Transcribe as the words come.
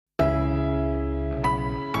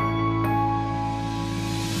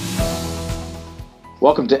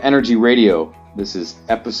Welcome to Energy Radio. This is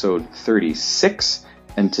episode 36,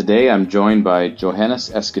 and today I'm joined by Johannes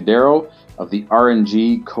Escudero of the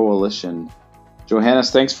RNG Coalition. Johannes,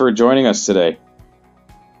 thanks for joining us today.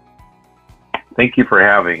 Thank you for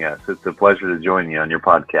having us. It's a pleasure to join you on your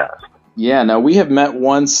podcast. Yeah, now we have met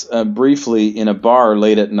once briefly in a bar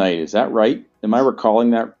late at night. Is that right? Am I recalling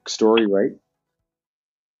that story right?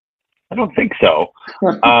 I don't think so.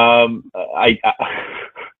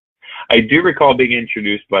 I do recall being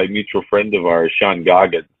introduced by a mutual friend of ours, Sean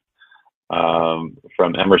Goggins,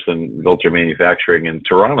 from Emerson Vulture Manufacturing in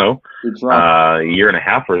Toronto, a year and a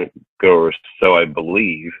half ago or so, I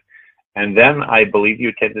believe. And then I believe you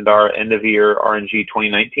attended our end-of-year RNG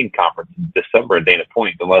 2019 conference in December at Dana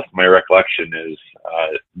Point, unless my recollection is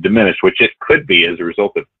diminished, which it could be as a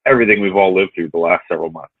result of everything we've all lived through the last several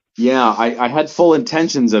months. Yeah, I had full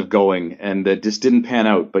intentions of going, and that just didn't pan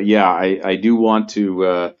out. But yeah, I do want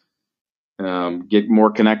to get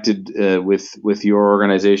more connected with your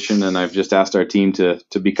organization, and I've just asked our team to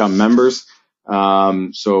become members.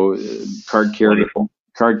 So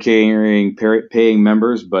card carrying paying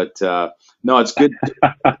members, but no, it's good to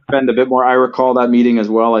spend a bit more. I recall that meeting as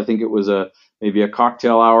well. I think it was maybe a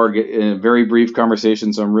cocktail hour, a very brief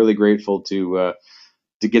conversation. So I'm really grateful to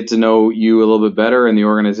get to know you a little bit better and the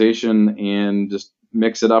organization, and just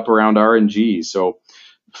mix it up around RNG. So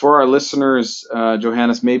for our listeners,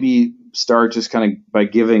 Johannes, maybe start just kind of by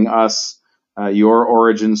giving us your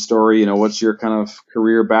origin story. You know, what's your kind of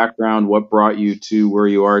career background? What brought you to where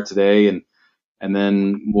you are today? And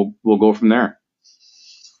then we'll go from there.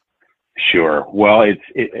 Sure. Well,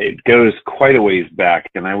 it goes quite a ways back,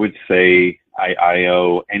 and I would say I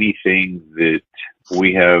owe anything that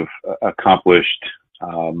we have accomplished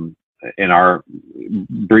in our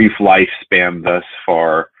brief lifespan thus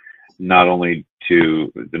far, not only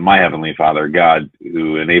to my Heavenly Father, God,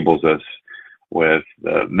 who enables us with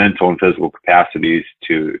mental and physical capacities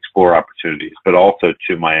to explore opportunities, but also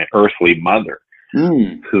to my earthly mother,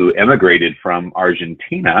 who emigrated from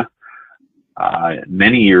Argentina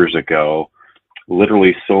many years ago,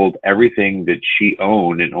 literally sold everything that she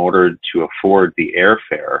owned in order to afford the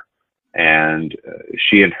airfare. And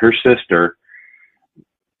she and her sister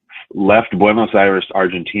left Buenos Aires,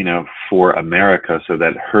 Argentina for America so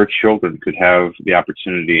that her children could have the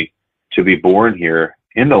opportunity to be born here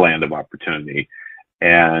in the land of opportunity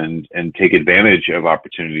and take advantage of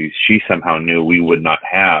opportunities she somehow knew we would not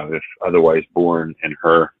have if otherwise born in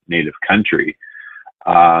her native country.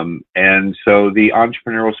 And so the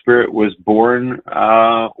entrepreneurial spirit was born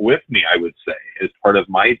with me, I would say, as part of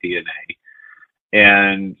my DNA.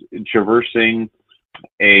 And traversing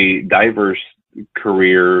a diverse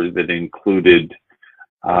career that included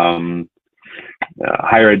higher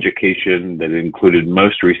education, that included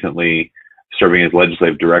most recently serving as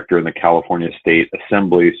legislative director in the California State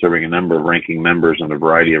Assembly, serving a number of ranking members on a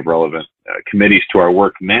variety of relevant committees to our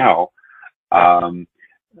work now,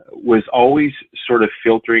 was always sort of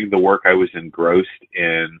filtering the work I was engrossed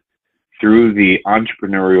in through the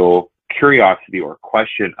entrepreneurial curiosity or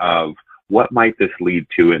question of what might this lead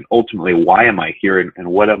to, and ultimately why am I here, and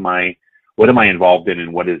what am I involved in,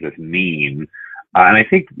 and what does this mean? And I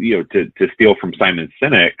think, to steal from Simon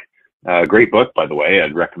Sinek, a great book, by the way,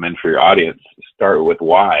 I'd recommend for your audience, Start With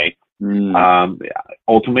Why,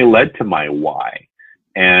 ultimately led to my why,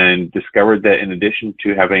 and discovered that in addition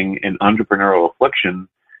to having an entrepreneurial affliction,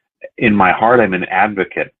 in my heart, I'm an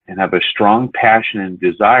advocate and have a strong passion and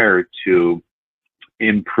desire to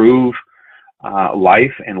improve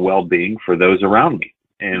life and well-being for those around me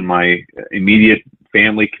in my immediate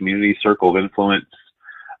family, community, circle of influence,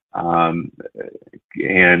 and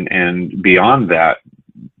beyond that,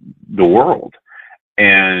 the world.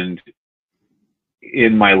 And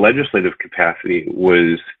in my legislative capacity,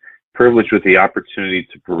 was privileged with the opportunity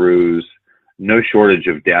to peruse no shortage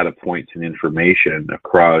of data points and information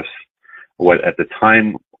across what at the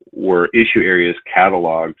time were issue areas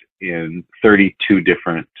cataloged in 32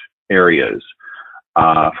 different areas,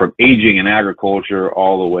 from aging and agriculture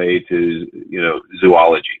all the way to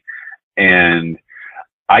zoology. And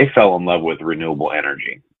I fell in love with renewable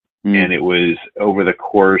energy. And it was over the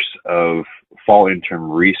course of fall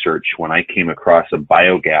interim research when I came across a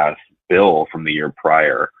biogas bill from the year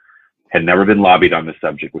prior. Had never been lobbied on the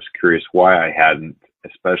subject, was curious why I hadn't,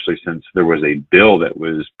 especially since there was a bill that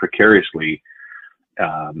was precariously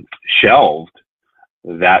shelved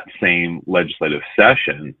that same legislative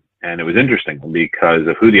session. And it was interesting because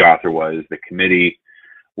of who the author was, the committee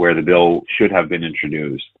where the bill should have been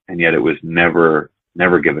introduced, and yet it was never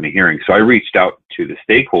given a hearing. So I reached out to the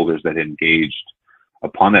stakeholders that engaged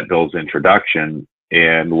upon that bill's introduction,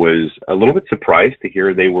 and was a little bit surprised to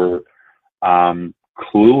hear they were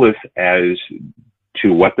clueless as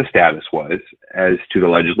to what the status was, as to the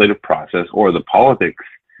legislative process or the politics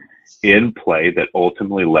in play that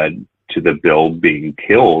ultimately led to the bill being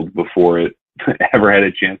killed before it ever had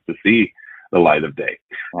a chance to see the light of day.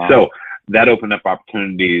 Wow. So that opened up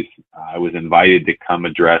opportunities. I was invited to come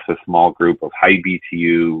address a small group of high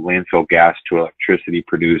BTU landfill gas to electricity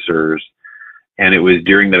producers. And it was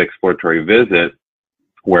during that exploratory visit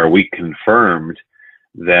where we confirmed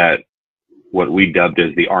that what we dubbed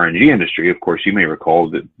as the RNG industry, of course, you may recall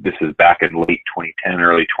that this is back in late 2010,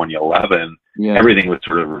 early 2011, everything was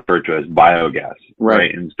sort of referred to as biogas,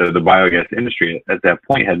 right? And so the biogas industry at that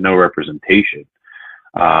point had no representation.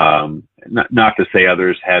 Not to say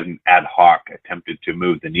others hadn't ad hoc attempted to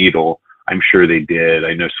move the needle. I'm sure they did.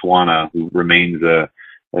 I know SWANA, who remains a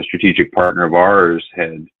strategic partner of ours,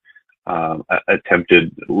 had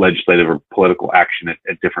attempted legislative or political action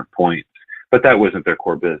at different points, but that wasn't their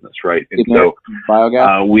core business, right? And so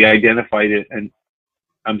biogas? We identified it, and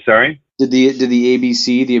I'm sorry? Did the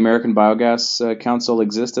ABC, the American Biogas Council,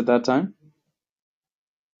 exist at that time?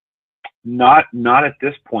 Not at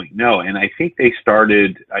this point, no. And I think they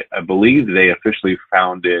started, I believe they officially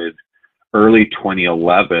founded early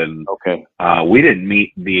 2011. Okay. We didn't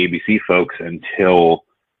meet the ABC folks until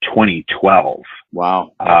 2012.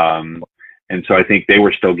 Wow. And so I think they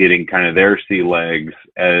were still getting kind of their sea legs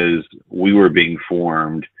as we were being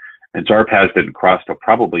formed. And so our paths didn't cross till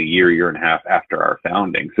probably a year and a half after our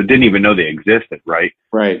founding. So didn't even know they existed, right?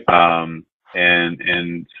 Right.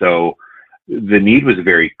 And so the need was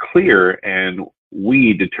very clear, and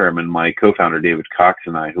we determined, my co-founder David Cox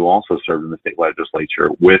and I, who also served in the state legislature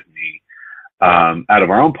with me, out of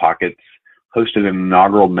our own pockets, hosted an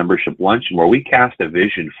inaugural membership luncheon where we cast a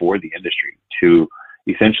vision for the industry to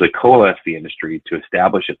essentially coalesce the industry to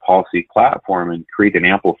establish a policy platform and create an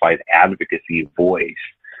amplified advocacy voice,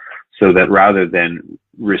 so that rather than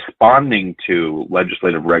responding to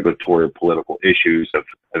legislative, regulatory, or political issues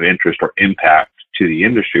of interest or impact to the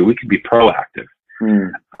industry, we could be proactive.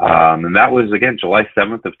 And that was, again, July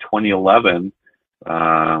 7th of 2011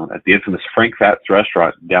 at the infamous Frank Fats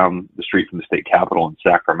restaurant down the street from the state capitol in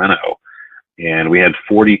Sacramento. And we had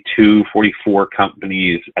 44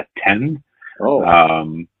 companies attend.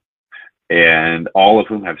 And all of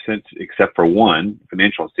whom have since, except for one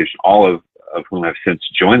financial institution, all of whom have since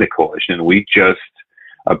joined the coalition. We just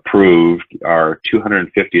approved our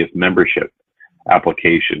 250th membership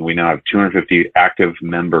application. We now have 250 active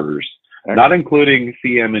members, not including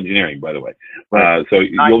CM Engineering, by the way. So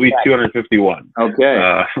you'll be 251.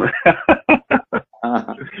 Okay.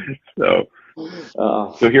 So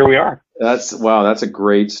here we are. That's a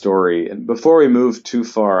great story. And before we move too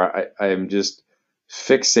far, I am just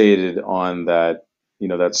fixated on that,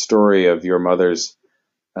 that story of your mother's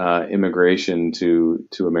immigration to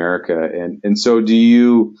America. And so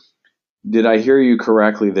did I hear you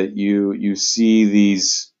correctly that you see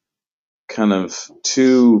these kind of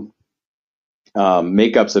two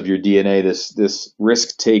makeups of your DNA, this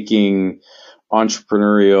risk-taking,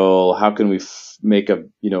 entrepreneurial, how can we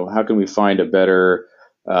how can we find a better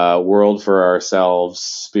world for ourselves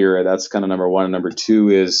spirit? That's kind of number one. And number two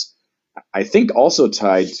is, I think, also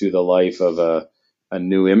tied to the life of a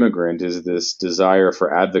new immigrant, is this desire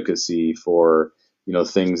for advocacy for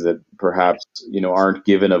things that perhaps aren't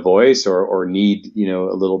given a voice or need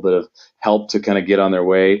a little bit of help to kind of get on their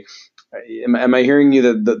way. Am I hearing you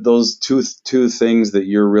that those two things that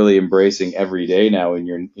you're really embracing every day now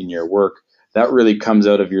in your work, that really comes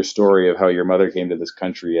out of your story of how your mother came to this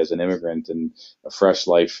country as an immigrant and a fresh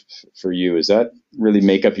life for you? Does that really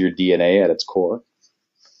make up your DNA at its core?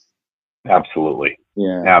 Absolutely.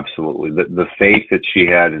 Yeah. Absolutely. The faith that she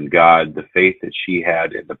had in God, the faith that she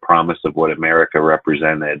had in the promise of what America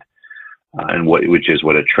represented, which is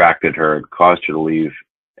what attracted her and caused her to leave,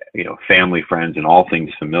 family, friends, and all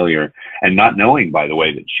things familiar, and not knowing, by the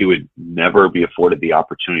way, that she would never be afforded the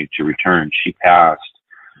opportunity to return. She passed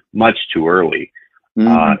much too early,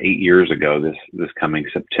 8 years ago, this coming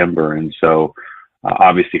September. And so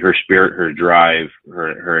obviously her spirit, her drive,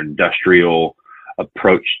 her industrial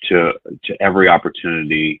approach to every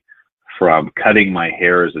opportunity, from cutting my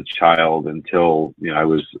hair as a child until I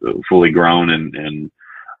was fully grown and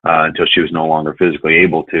until she was no longer physically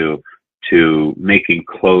able to making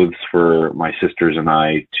clothes for my sisters and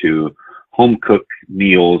I, to home cook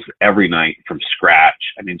meals every night from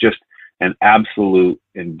scratch. I mean, just an absolute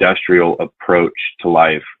industrial approach to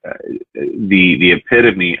life, the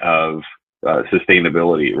epitome of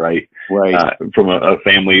sustainability, right? Right. From a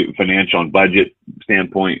family financial and budget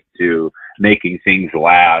standpoint, to making things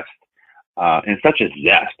last, and such a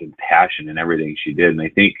zest and passion in everything she did. And I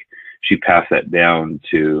think she passed that down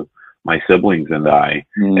to my siblings and I.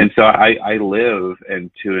 Mm. And so I live, and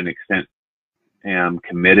to an extent am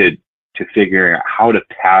committed to figuring out how to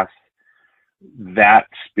pass that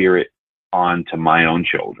spirit on to my own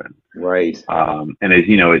children. Right. And as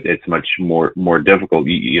you know, it's much more difficult.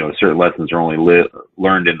 Certain lessons are only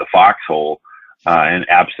learned in the foxhole, and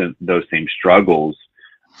absent those same struggles,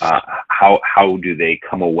 how do they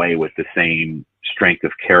come away with the same strength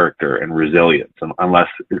of character and resilience, unless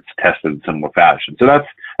it's tested in similar fashion? So that's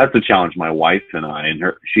the challenge my wife and I, and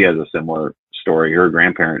she has a similar story. Her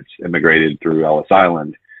grandparents immigrated through Ellis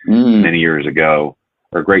Island many years ago,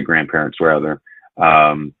 or great grandparents rather.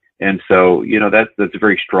 And so, that's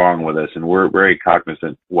very strong with us, and we're very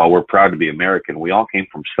cognizant. While we're proud to be American, we all came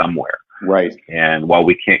from somewhere. Right. And while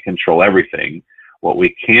we can't control everything, what we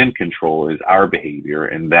can control is our behavior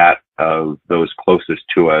and that of those closest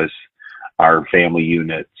to us, our family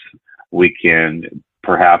units. We can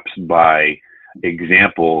perhaps by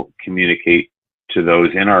example communicate to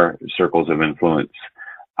those in our circles of influence,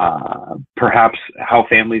 perhaps how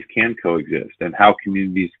families can coexist and how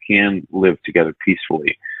communities can live together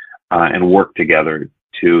peacefully, and work together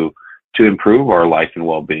to improve our life and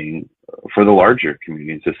well-being for the larger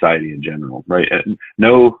community and society in general, right?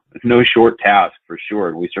 No short task for sure.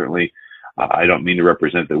 And we certainly, I don't mean to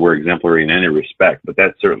represent that we're exemplary in any respect, but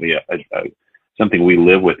that's certainly something we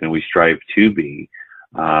live with and we strive to be,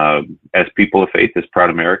 as people of faith, as proud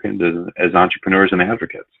Americans, as entrepreneurs and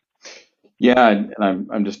advocates. Yeah, and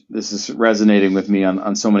I'm just, this is resonating with me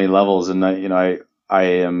on so many levels, and I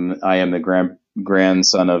am the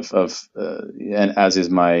grandson of and as is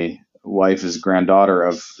my wife is granddaughter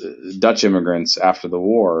of Dutch immigrants after the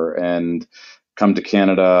war, and come to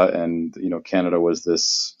Canada, and Canada was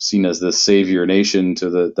seen as this savior nation to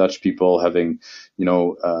the Dutch people, having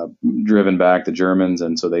driven back the Germans,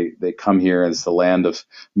 and so they come here, and it's the land of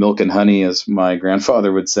milk and honey, as my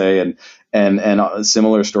grandfather would say, and a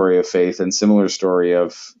similar story of faith, and similar story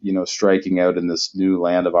of striking out in this new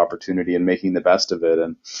land of opportunity and making the best of it.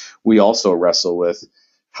 And we also wrestle with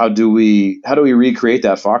how do we recreate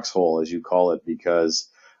that foxhole, as you call it, because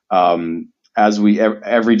as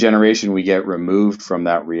every generation we get removed from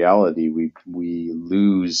that reality, we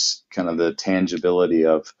lose kind of the tangibility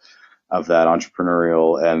of that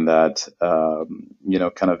entrepreneurial and that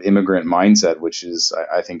kind of immigrant mindset, which is,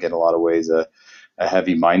 I think, in a lot of ways a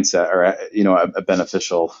heavy mindset, or a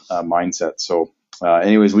beneficial mindset. So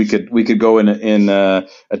anyways, we could go in a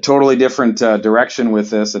totally different direction with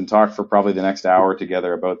this and talk for probably the next hour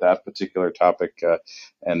together about that particular topic,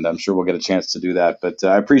 and I'm sure we'll get a chance to do that. But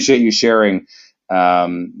I appreciate you sharing,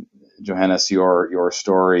 Johannes, your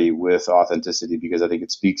story with authenticity, because I think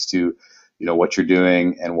it speaks to what you're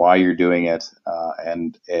doing and why you're doing it,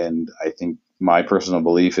 and I think my personal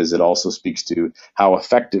belief is it also speaks to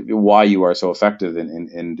why you are so effective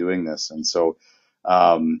in doing this. And so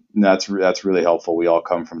that's really helpful. We all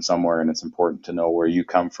come from somewhere, and it's important to know where you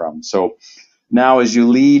come from. So now, as you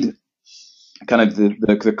lead kind of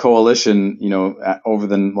the coalition, over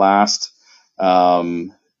the last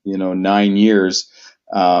 9 years,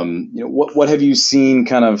 what have you seen?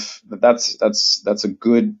 Kind of that's a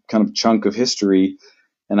good kind of chunk of history.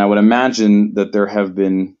 And I would imagine that there have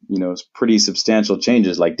been, pretty substantial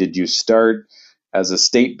changes. Like, did you start as a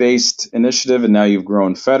state-based initiative and now you've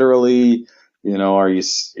grown federally?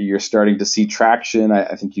 You're starting to see traction?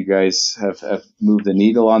 I think you guys have moved the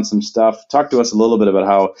needle on some stuff. Talk to us a little bit about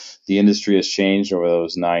how the industry has changed over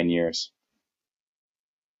those 9 years.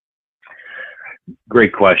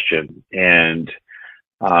 Great question. And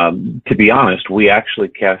to be honest, we actually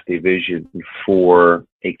cast a vision for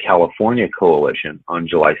a California coalition on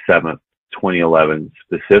July 7th, 2011,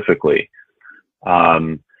 specifically.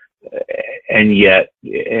 And yet,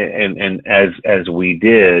 and as we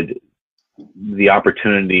did, the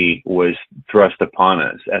opportunity was thrust upon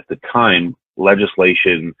us. At the time,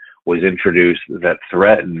 legislation was introduced that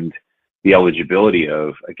threatened the eligibility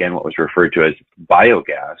of, again, what was referred to as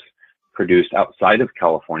biogas, produced outside of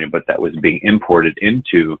California, but that was being imported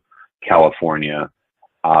into California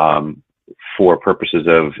for purposes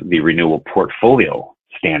of the Renewable Portfolio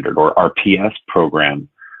Standard, or RPS program,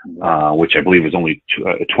 which I believe was only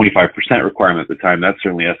a 25% requirement at the time. That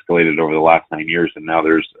certainly escalated over the last 9 years, and now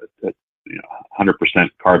there's a 100%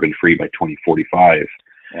 carbon free by 2045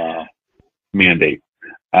 mandate.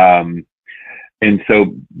 And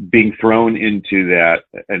so being thrown into that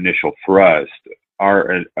initial thrust,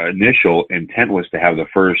 our initial intent was to have the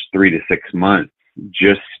first 3 to 6 months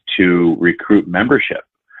just to recruit membership,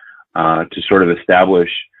 to sort of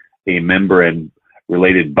establish a member and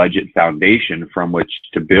related budget foundation from which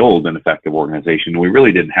to build an effective organization. We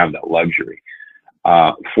really didn't have that luxury.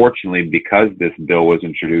 Fortunately, because this bill was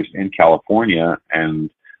introduced in California, and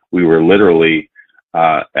we were literally,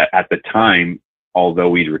 at the time, although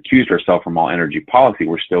we'd recused ourselves from all energy policy,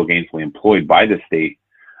 we're still gainfully employed by the state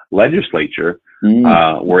legislature.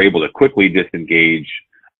 We're able to quickly disengage,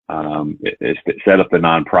 set up the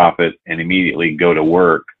nonprofit, and immediately go to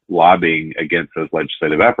work lobbying against those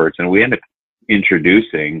legislative efforts. And we ended up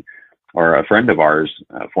introducing, or a friend of ours,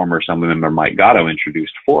 former Assemblymember Mike Gatto,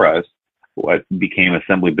 introduced for us what became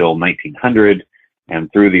Assembly Bill 1900,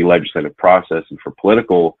 and through the legislative process and for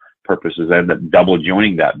political purposes, ended up double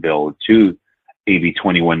joining that bill to AB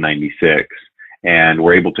 2196, and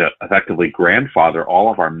we're able to effectively grandfather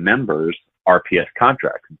all of our members' RPS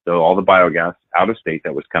contracts. So all the biogas out of state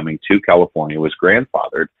that was coming to California was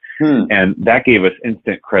grandfathered, and that gave us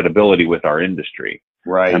instant credibility with our industry.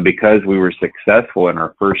 Right. And because we were successful in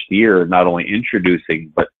our first year, not only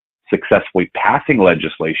introducing, but successfully passing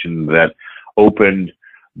legislation that opened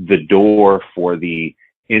the door for the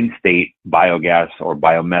in-state biogas or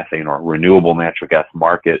biomethane or renewable natural gas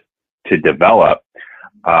market to develop.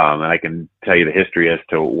 And I can tell you the history as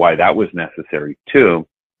to why that was necessary too.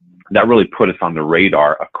 That really put us on the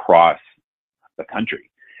radar across the country.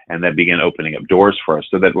 And that began opening up doors for us,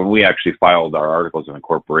 so that when we actually filed our articles of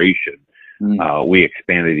incorporation, we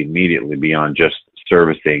expanded immediately beyond just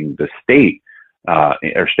servicing the state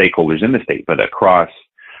or stakeholders in the state, but across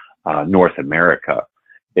North America.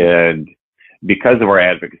 And because of our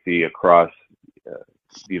advocacy across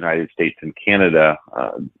the United States and Canada,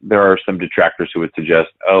 there are some detractors who would suggest,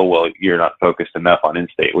 oh, well, you're not focused enough on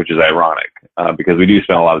in-state, which is ironic, because we do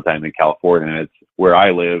spend a lot of time in California, and it's where I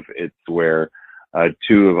live. It's where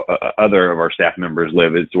two other of our staff members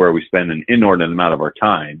live. It's where we spend an inordinate amount of our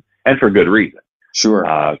time, and for good reason.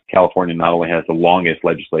 Sure. California not only has the longest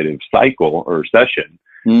legislative cycle or session,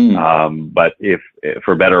 but if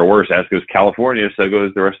for better or worse, as goes California, so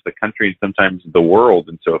goes the rest of the country and sometimes the world.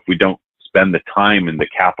 And so if we don't spend the time and the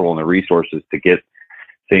capital and the resources to get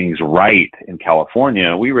things right in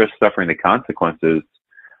California, we risk suffering the consequences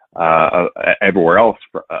everywhere else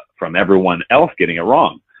from everyone else getting it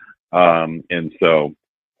wrong. And so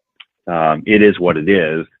it is what it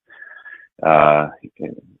is.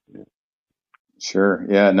 Sure.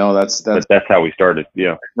 Yeah. No, that's how we started.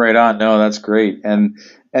 Yeah. Right on. No, that's great. And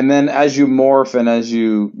then as you morph and as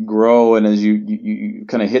you grow and as you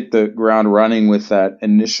kind of hit the ground running with that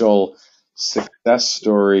initial success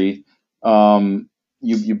story,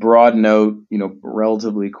 you broaden out,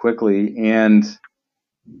 relatively quickly. And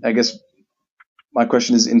I guess my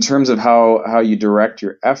question is, in terms of how you direct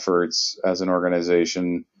your efforts as an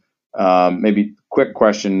organization, maybe quick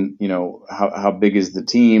question, how big is the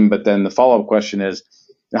team? But then the follow-up question is,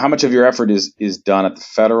 how much of your effort is done at the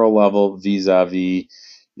federal level vis-a-vis,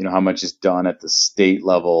 how much is done at the state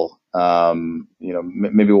level?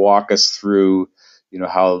 Maybe walk us through,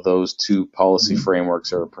 how those two policy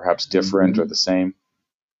frameworks are perhaps different or the same.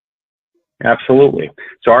 Absolutely.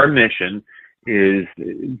 So our mission is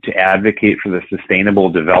to advocate for the sustainable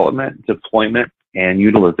development, deployment, and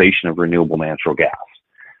utilization of renewable natural gas.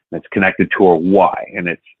 It's connected to a why, and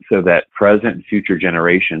it's so that present and future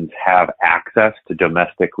generations have access to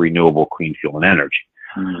domestic renewable clean fuel and energy.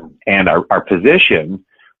 And our position,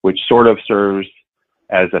 which sort of serves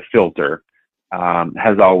as a filter,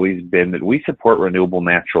 has always been that we support renewable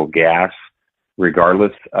natural gas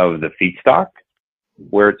regardless of the feedstock,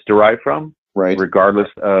 where it's derived from, right? Regardless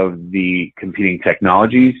of the competing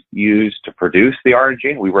technologies used to produce the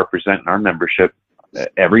RNG. We represent in our membership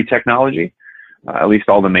every technology, at least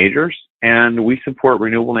all the majors, and we support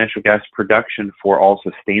renewable natural gas production for all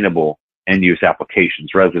sustainable end-use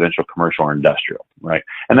applications, residential, commercial, or industrial, right?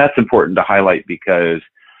 And that's important to highlight because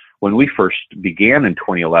when we first began in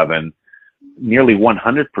 2011, nearly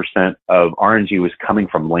 100% of RNG was coming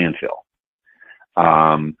from landfill.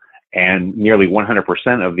 And nearly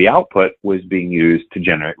 100% of the output was being used to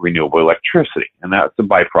generate renewable electricity. And that's a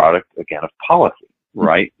byproduct, again, of policy,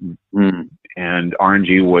 right? And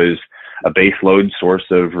RNG was a base load source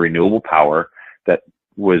of renewable power that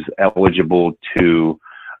was eligible to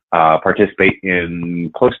participate in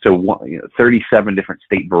close to 37 different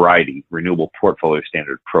state variety renewable portfolio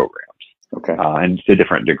standard programs, and to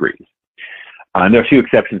different degrees. And there are a few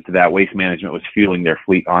exceptions to that. Waste Management was fueling their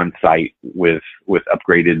fleet on site with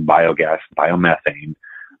upgraded biogas, biomethane.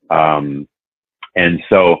 And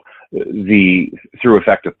so through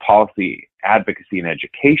effective policy advocacy and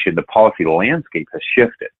education, the policy landscape has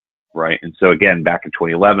shifted, right? And so again, back in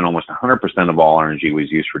 2011, almost 100% of all RNG was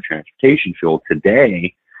used for transportation fuel.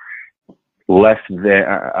 Today,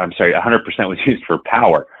 100% was used for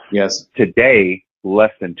power. Yes. Today,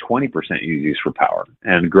 less than 20% is used for power,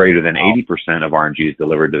 and greater than 80% of RNG is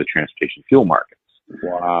delivered to the transportation fuel markets.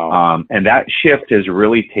 Wow. And that shift has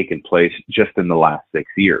really taken place just in the last 6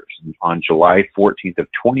 years. On July 14th of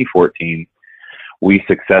 2014, we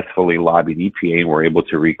successfully lobbied EPA and were able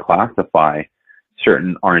to reclassify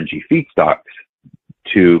certain RNG feedstocks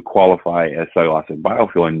to qualify as cellulosic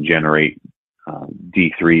biofuel and generate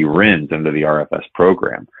D3 RINs under the RFS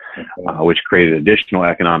program, which created additional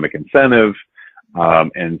economic incentive.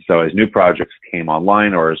 And so as new projects came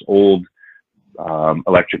online, or as old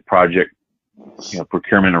electric project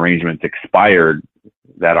procurement arrangements expired,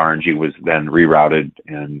 that RNG was then rerouted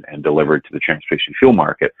and delivered to the transportation fuel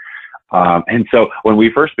market. And so when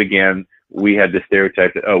we first began, we had the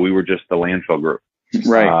stereotype that, we were just the landfill group.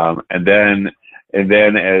 Right. And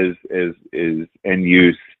then as end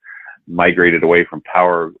use migrated away from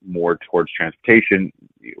power more towards transportation,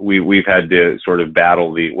 we've had to sort of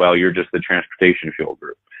battle you're just the transportation fuel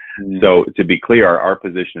group. So to be clear, our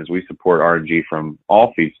position is we support RNG from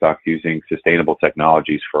all feedstocks using sustainable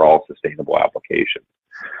technologies for all sustainable applications.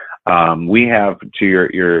 We have, to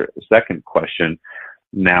your second question,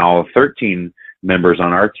 now 13 members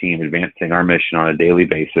on our team advancing our mission on a daily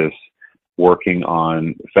basis, working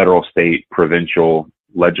on federal, state, provincial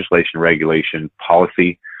legislation, regulation,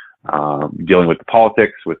 policy, dealing with the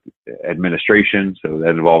politics, with administration. So that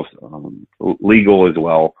involves legal as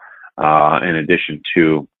well, in addition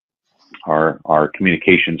to our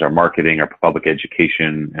communications, our marketing, our public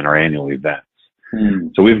education, and our annual events.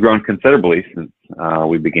 So we've grown considerably since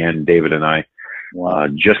we began, David and I,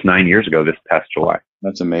 just 9 years ago this past July.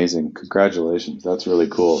 That's amazing. Congratulations. That's really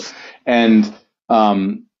cool. And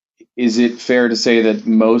is it fair to say that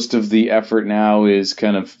most of the effort now is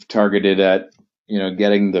kind of targeted at,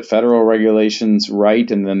 getting the federal regulations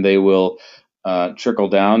right, and then they will trickle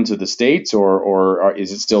down to the states, or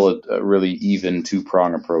is it still a really even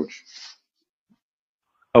two-prong approach?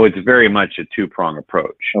 Oh, it's very much a two-prong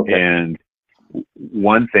approach. Okay. And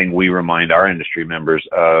one thing we remind our industry members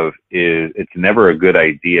of is it's never a good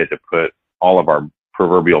idea to put all of our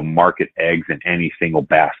proverbial market eggs in any single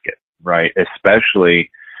basket, right? Especially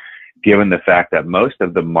given the fact that most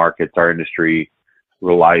of the markets our industry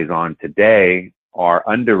relies on today are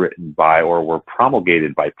underwritten by or were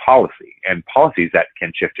promulgated by policy, and policies that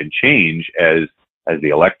can shift and change as the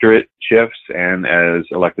electorate shifts and as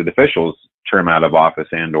elected officials term out of office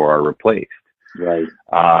and or are replaced. Right.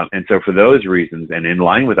 And so for those reasons, and in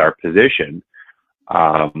line with our position,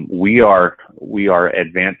 we are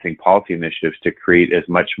advancing policy initiatives to create as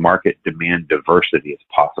much market demand diversity as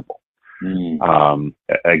possible.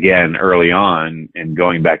 Again, early on, and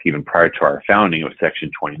going back even prior to our founding, it was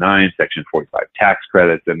Section 29, Section 45 tax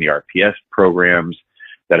credits, and the RPS programs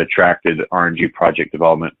that attracted RNG project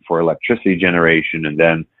development for electricity generation. And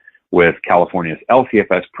then with California's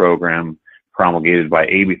LCFS program, promulgated by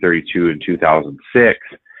AB 32 in 2006,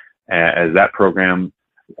 as that program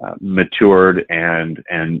matured, and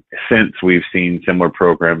since we've seen similar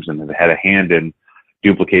programs and have had a hand in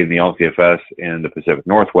duplicating the LCFS in the Pacific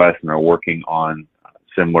Northwest, and are working on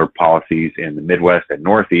similar policies in the Midwest and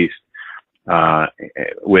Northeast,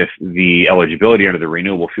 with the eligibility under the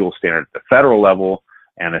Renewable Fuel Standard at the federal level,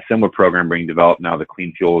 and a similar program being developed now, the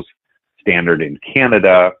Clean Fuels Standard in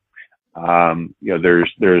Canada.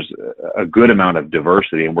 There's a good amount of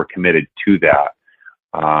diversity, and we're committed to that.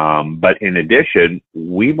 But in addition,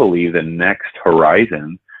 we believe the next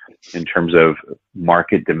horizon in terms of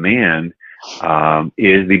market demand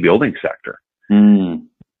is the building sector. And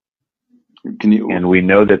we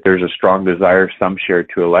know that there's a strong desire, some share,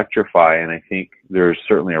 to electrify, and I think there's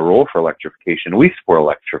certainly a role for electrification. We support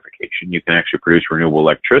electrification. You can actually produce renewable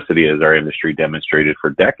electricity, as our industry demonstrated for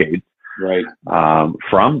decades, right,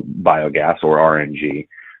 from biogas or RNG.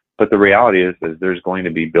 But the reality is there's going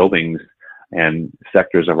to be buildings and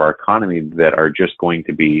sectors of our economy that are just going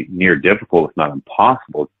to be near difficult, if not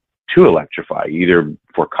impossible, to electrify, either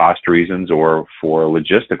for cost reasons or for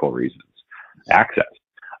logistical reasons, access.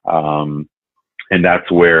 And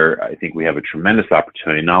that's where I think we have a tremendous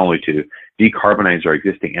opportunity, not only to decarbonize our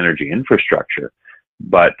existing energy infrastructure,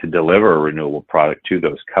 but to deliver a renewable product to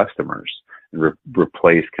those customers and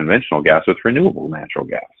replace conventional gas with renewable natural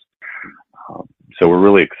gas. So we're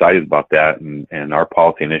really excited about that, and our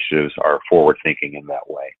policy initiatives are forward thinking in that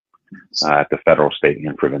way at the federal, state,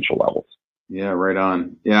 and provincial levels. Yeah, right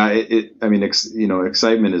on. Yeah,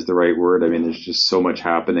 excitement is the right word. I mean, there's just so much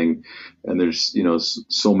happening, and there's,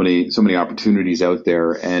 so many opportunities out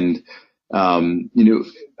there. And, I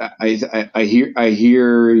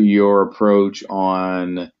hear your approach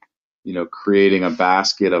on, creating a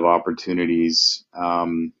basket of opportunities.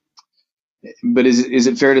 But is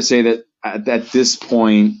it fair to say that at this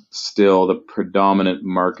point, still the predominant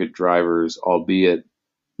market drivers, albeit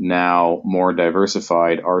now more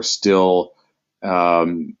diversified, are still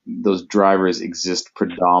those drivers exist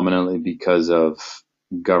predominantly because of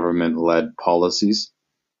government-led policies.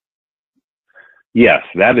 Yes,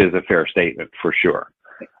 that is a fair statement for sure.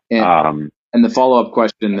 And the follow-up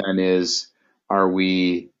question then is, are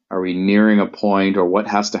we nearing a point, or what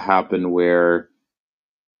has to happen where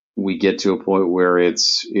we get to a point where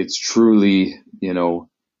it's truly,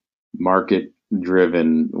 market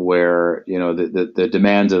driven, where, the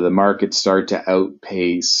demands of the market start to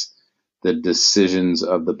outpace the decisions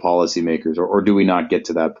of the policymakers, or do we not get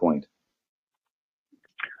to that point?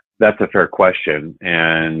 That's a fair question.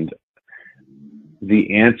 And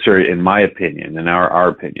the answer, in my opinion, and our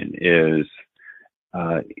opinion, is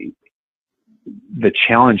the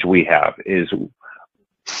challenge we have is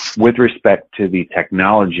with respect to the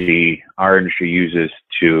technology our industry uses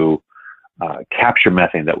to capture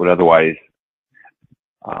methane that would otherwise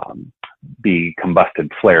be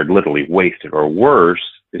combusted, flared, literally wasted, or worse,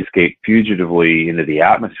 escape fugitively into the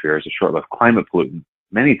atmosphere as a short-lived climate pollutant,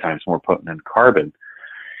 many times more potent than carbon,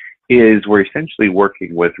 is we're essentially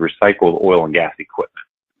working with recycled oil and gas equipment.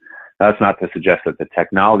 That's not to suggest that the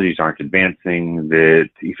technologies aren't advancing, that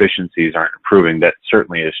efficiencies aren't improving. That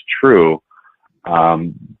certainly is true.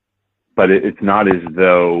 But it's not as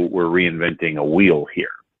though we're reinventing a wheel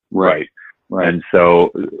here. Right. And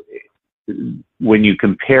so when you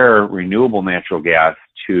compare renewable natural gas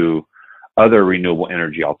to other renewable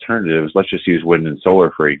energy alternatives, let's just use wind and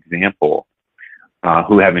solar, for example,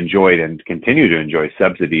 who have enjoyed and continue to enjoy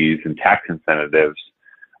subsidies and tax incentives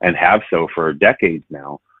and have so for decades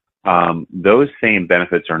now, those same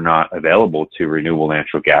benefits are not available to renewable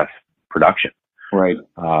natural gas production. Right.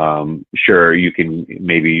 Sure, you can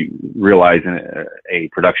maybe realize a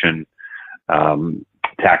production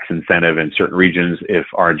tax incentive in certain regions if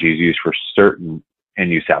RNG is used for certain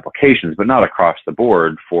end-use applications, but not across the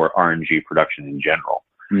board for RNG production in general.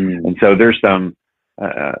 And so there's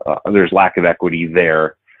there's lack of equity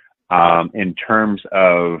there in terms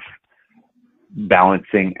of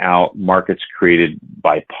balancing out markets created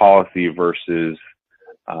by policy versus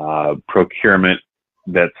procurement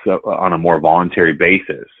that's on a more voluntary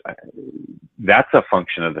basis. That's a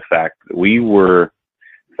function of the fact that we were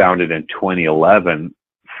founded in 2011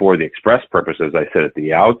 for the express purpose, as I said at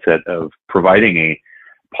the outset, of providing a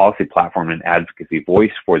policy platform and advocacy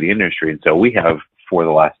voice for the industry. And so we have, for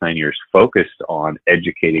the last 9 years, focused on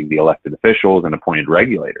educating the elected officials and appointed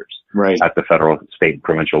regulators at the federal, state, and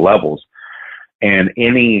provincial levels. And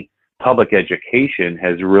any public education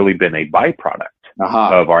has really been a byproduct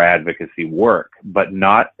of our advocacy work, but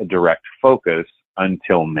not a direct focus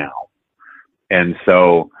until now. And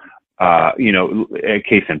so, a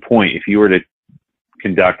case in point, if you were to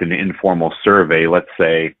conduct an informal survey, let's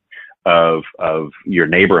say, of your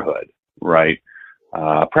neighborhood, right?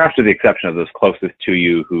 Perhaps with the exception of those closest to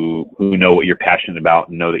you who know what you're passionate about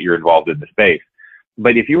and know that you're involved in the space.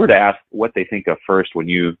 But if you were to ask what they think of first when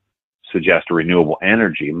you suggest renewable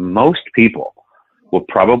energy, most people will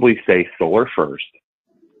probably say solar first,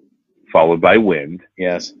 followed by wind,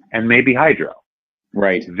 and maybe hydro.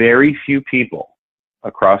 Right. Very few people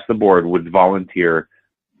across the board would volunteer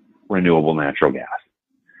renewable natural gas.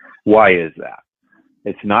 Why is that?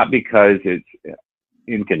 It's not because it's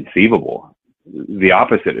inconceivable. The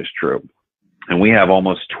opposite is true. And we have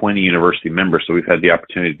almost 20 university members, so we've had the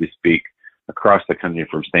opportunity to speak across the country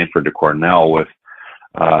from Stanford to Cornell with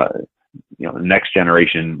next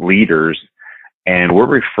generation leaders, and we're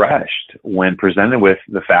refreshed when presented with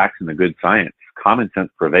the facts and the good science. Common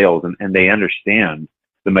sense prevails, and they understand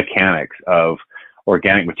the mechanics of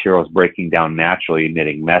organic materials breaking down naturally,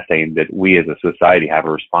 emitting methane, that we as a society have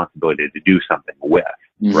a responsibility to do something with,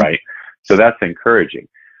 right? So that's encouraging.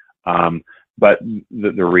 But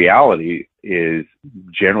the reality is,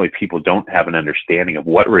 generally people don't have an understanding of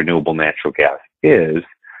what renewable natural gas is.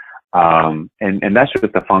 And that's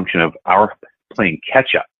just a function of our playing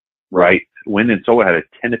catch up, right? Wind and solar had a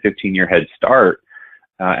 10 to 15 year head start,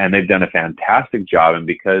 and they've done a fantastic job. And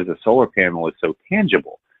because a solar panel is so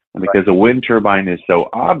tangible, and because a wind turbine is so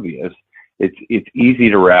obvious, it's easy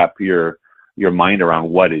to wrap your mind around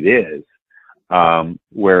what it is.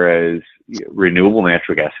 Whereas renewable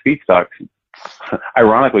natural gas feedstocks,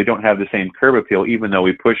 ironically, don't have the same curb appeal, even though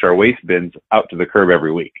we push our waste bins out to the curb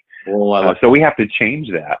every week. So we have to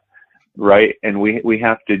change that, right? And we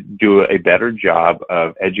have to do a better job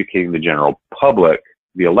of educating the general public,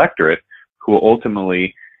 the electorate, who will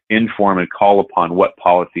ultimately inform and call upon what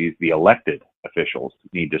policies the elected officials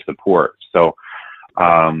need to support. So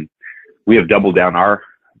we have doubled down our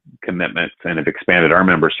commitments and have expanded our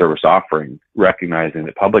member service offering, recognizing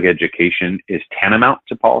that public education is tantamount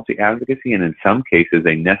to policy advocacy and in some cases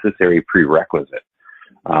a necessary prerequisite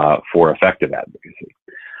for effective advocacy.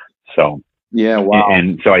 So, yeah, wow.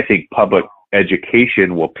 And so I think public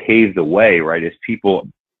education will pave the way, right, as people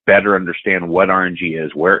better understand what RNG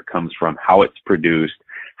is, where it comes from, how it's produced,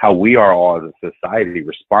 how we are all as a society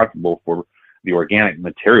responsible for the organic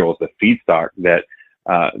materials, the feedstock that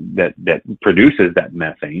produces that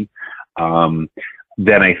methane.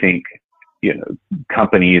 Then I think,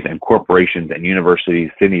 companies and corporations and universities,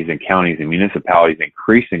 cities and counties and municipalities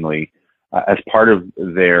increasingly, as part of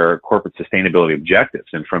their corporate sustainability objectives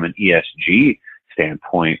and from an ESG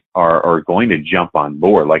standpoint, are going to jump on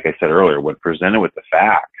board. Like I said earlier, when presented with the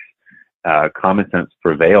facts, common sense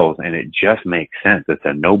prevails, and it just makes sense. It's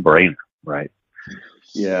a no-brainer, right?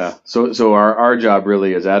 Yeah. So our job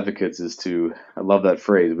really as advocates is to, I love that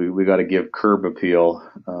phrase, we got to give curb appeal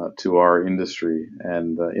to our industry.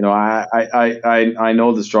 And, I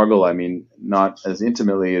know the struggle. I mean, not as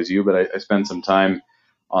intimately as you, but I spent some time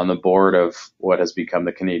on the board of what has become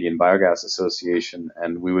the Canadian Biogas Association,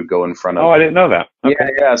 and we would go in front of. Oh, I didn't know that. Okay.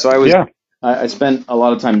 Yeah. So I spent a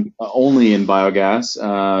lot of time only in biogas,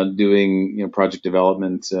 doing project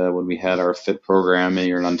development when we had our FIT program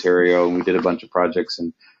here in Ontario, and we did a bunch of projects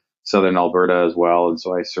in southern Alberta as well. And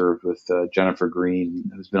so I served with Jennifer Green,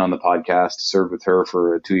 who's been on the podcast. Served with her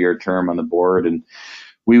for a 2-year term on the board, and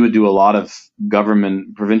we would do a lot of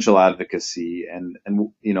government, provincial advocacy, and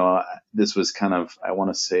this was kind of, I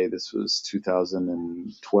want to say this was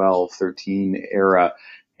 2012, 13 era,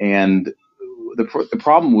 and the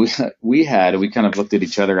problem we had, and we kind of looked at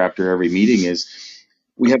each other after every meeting, is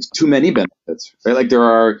we have too many benefits, right? Like there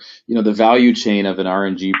are, the value chain of an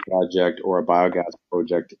RNG project or a biogas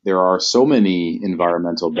project, there are so many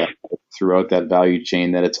environmental benefits throughout that value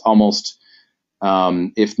chain that it's almost,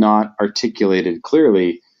 if not articulated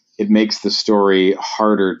clearly, it makes the story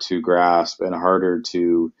harder to grasp and harder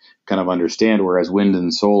to kind of understand. Whereas wind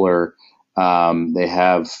and solar, they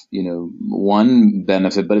have, one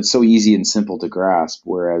benefit, but it's so easy and simple to grasp.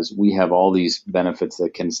 Whereas we have all these benefits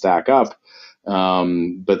that can stack up.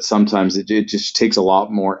 But sometimes it just takes a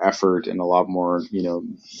lot more effort and a lot more,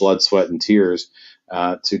 blood, sweat, and tears,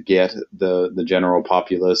 to get the general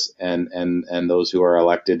populace and those who are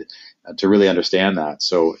elected to really understand that.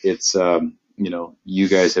 So it's, you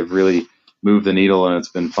guys have really moved the needle, and it's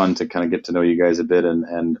been fun to kind of get to know you guys a bit,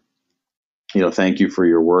 and thank you for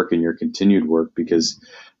your work and your continued work, because,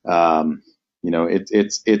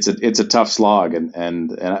 it's a tough slog,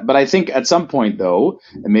 but I think at some point though,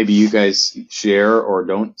 and maybe you guys share or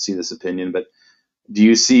don't see this opinion, but do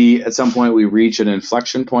you see at some point we reach an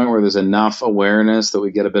inflection point where there's enough awareness that we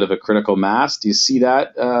get a bit of a critical mass? Do you see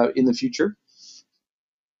that in the future?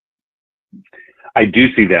 I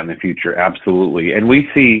do see that in the future, absolutely. And we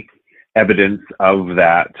see evidence of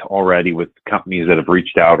that already with companies that have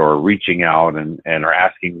reached out or are reaching out and are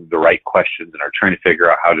asking the right questions and are trying to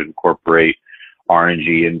figure out how to incorporate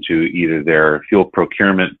RNG into either their fuel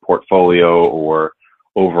procurement portfolio or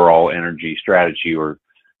overall energy strategy or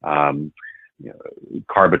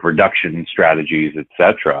carbon reduction strategies,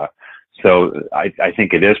 etc. So I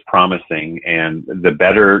think it is promising, and the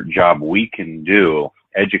better job we can do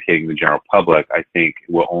educating the general public, I think,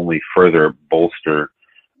 will only further bolster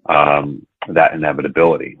that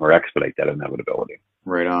inevitability or expedite that inevitability.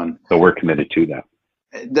 Right on. So we're committed to that.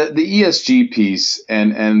 The ESG piece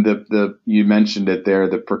and the you mentioned it there,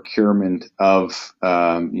 the procurement of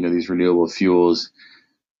these renewable fuels.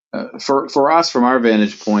 For us, from our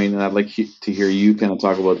vantage point, and I'd like to hear you kind of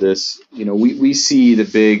talk about this. We see the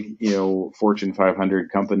big Fortune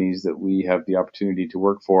 500 companies that we have the opportunity to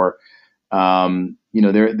work for. They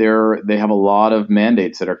have a lot of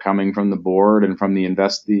mandates that are coming from the board and from the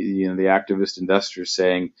activist investors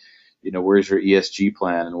saying, where's your ESG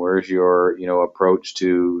plan and where's your approach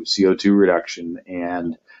to CO2 reduction,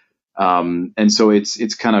 and so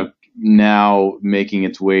it's kind of now making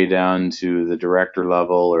its way down to the director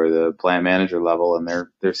level or the plant manager level, and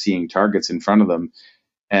they're seeing targets in front of them,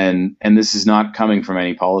 and this is not coming from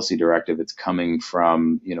any policy directive. It's coming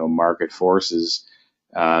from market forces.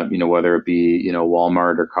 Whether it be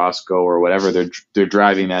Walmart or Costco or whatever, they're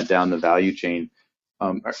driving that down the value chain.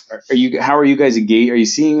 How are you guys engaged? Are you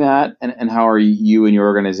seeing that, and how are you and your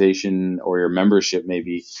organization or your membership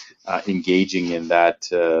maybe engaging in that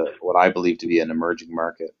what I believe to be an emerging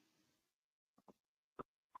market?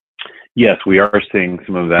 Yes, we are seeing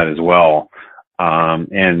some of that as well,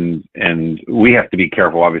 and we have to be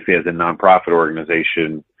careful, obviously, as a nonprofit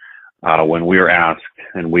organization. When we are asked,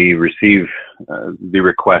 and we receive the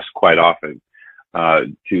request quite often,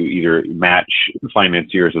 to either match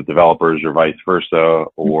financiers with developers or vice versa,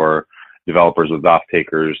 or developers with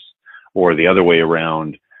off-takers, or the other way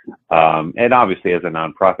around. And obviously, as a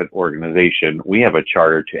nonprofit organization, we have a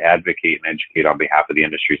charter to advocate and educate on behalf of the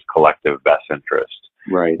industry's collective best interest.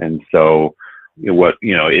 Right. And so what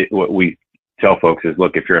we tell folks is,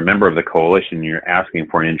 look, if you're a member of the coalition, you're asking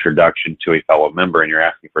for an introduction to a fellow member and you're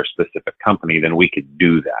asking for a specific company, then we could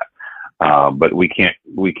do that. But we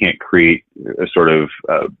can't create a sort of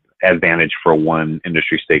advantage for one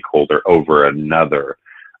industry stakeholder over another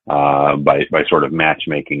by sort of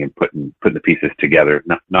matchmaking and putting the pieces together,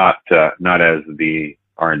 not as the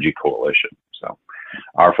RNG coalition. So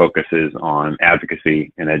our focus is on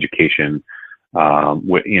advocacy and education.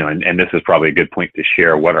 And this is probably a good point to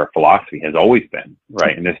share what our philosophy has always been,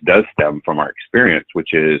 right? And this does stem from our experience,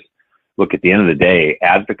 which is, look, at the end of the day,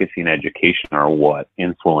 advocacy and education are what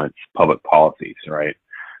influence public policies, right?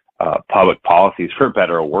 Public policies, for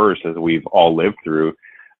better or worse, as we've all lived through,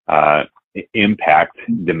 impact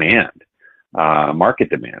demand, market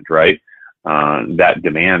demand, right? That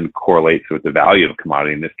demand correlates with the value of a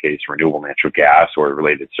commodity, in this case, renewable natural gas or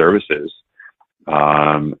related services.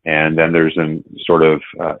 And then there's an sort of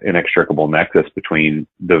inextricable nexus between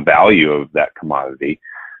the value of that commodity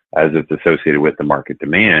as it's associated with the market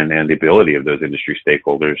demand and the ability of those industry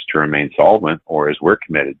stakeholders to remain solvent, or as we're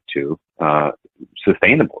committed to,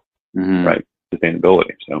 sustainable, right?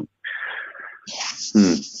 Sustainability.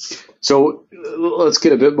 So let's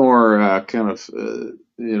get a bit more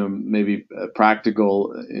maybe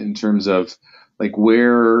practical in terms of, like,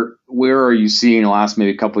 where are you seeing the last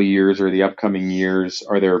maybe couple of years or the upcoming years?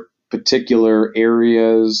 Are there particular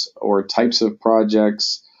areas or types of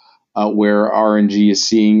projects where RNG is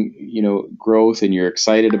seeing, growth and you're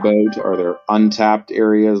excited about? Are there untapped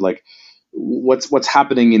areas? Like, what's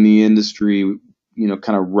happening in the industry,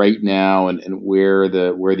 kind of right now, and where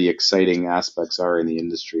the exciting aspects are in the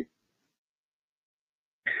industry?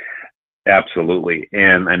 Absolutely.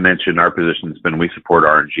 And I mentioned our position has been, we support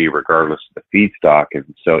RNG regardless of the feedstock. And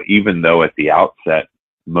so even though at the outset,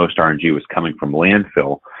 most RNG was coming from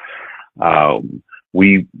landfill,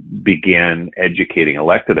 we began educating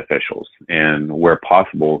elected officials, and where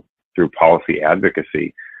possible through policy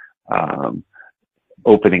advocacy,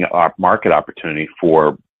 opening up market opportunity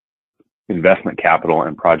for investment capital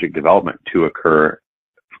and project development to occur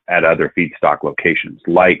at other feedstock locations,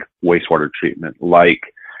 like wastewater treatment, like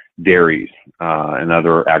dairies, and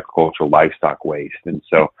other agricultural livestock waste. And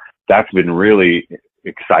so that's been really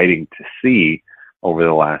exciting to see over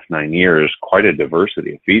the last 9 years, quite a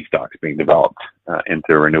diversity of feedstocks being developed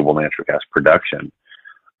into renewable natural gas production.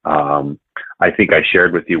 I think I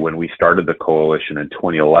shared with you when we started the coalition in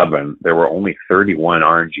 2011, there were only 31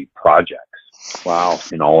 RNG projects. Wow.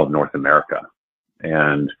 In all of North America.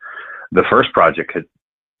 And the first project had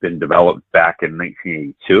been developed back in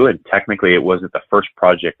 1982, and technically it wasn't the first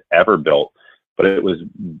project ever built, but it was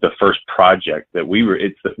the first project that we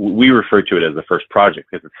refer to it as the first project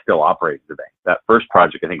because it's still operating today. That first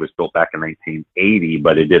project, I think, was built back in 1980,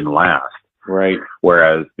 but it didn't last. Right.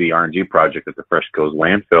 Whereas the RNG project at the Fresh Coast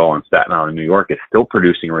landfill in Staten Island, New York, is still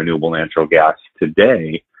producing renewable natural gas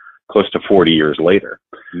today, close to 40 years later,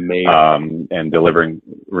 and delivering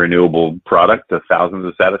renewable product to thousands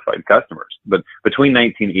of satisfied customers. But between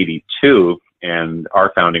 1982 and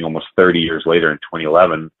our founding almost 30 years later in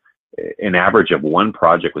 2011, an average of one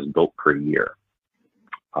project was built per year,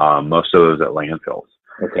 most of those at landfills.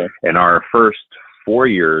 Okay. In our first 4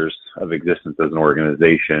 years of existence as an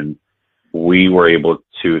organization, we were able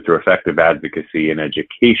to, through effective advocacy and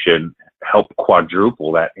education, help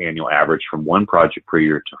quadruple that annual average from one project per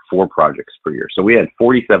year to 4 projects per year. So we had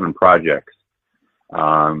 47 projects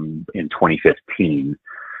in 2015,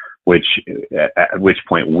 at which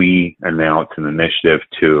point we announced an initiative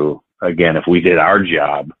to, again, if we did our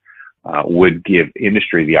job, would give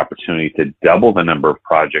industry the opportunity to double the number of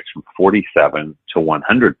projects from 47 to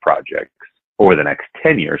 100 projects over the next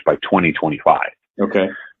 10 years by 2025. Okay.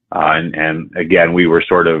 And again, we were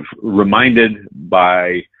sort of reminded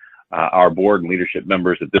by our board and leadership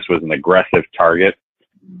members that this was an aggressive target,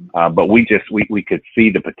 but we could see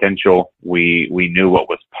the potential. We knew what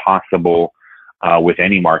was possible with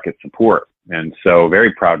any market support. And so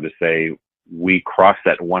very proud to say we crossed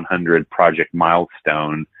that 100 project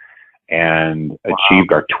milestone and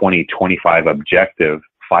achieved our 2025 objective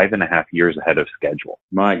 5.5 years ahead of schedule.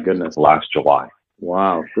 My goodness. Last July.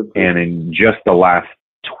 Wow. And in just the last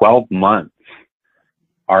 12 months,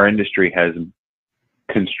 our industry has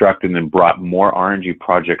constructed and brought more RNG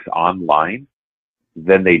projects online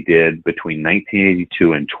than they did between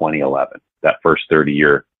 1982 and 2011, that first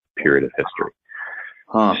 30-year period of history.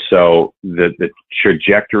 Huh. So the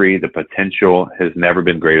trajectory, the potential has never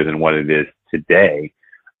been greater than what it is today.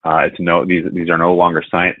 These are no longer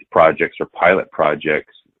science projects or pilot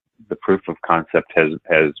projects. The proof of concept has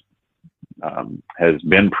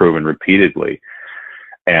been proven repeatedly,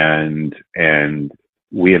 and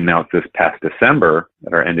we announced this past December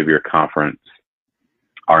at our end of year conference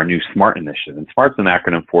our new SMART initiative. And SMART's an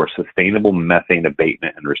acronym for Sustainable Methane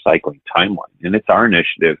Abatement and Recycling Timeline, and it's our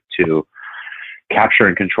initiative to capture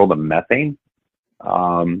and control the methane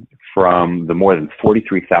from the more than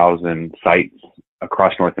 43,000 sites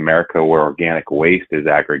across North America where organic waste is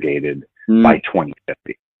aggregated by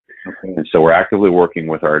 2050. Okay. And so we're actively working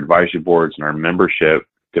with our advisory boards and our membership,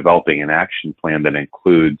 developing an action plan that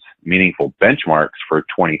includes meaningful benchmarks for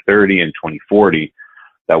 2030 and 2040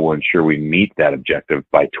 that will ensure we meet that objective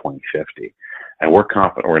by 2050. And we're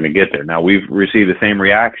confident we're going to get there. Now, we've received the same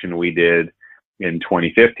reaction we did in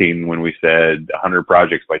 2015 when we said 100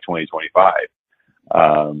 projects by 2025.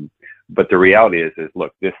 But the reality is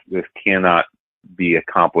look, this cannot be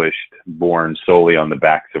accomplished born solely on the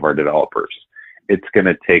backs of our developers. It's going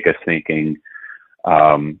to take us thinking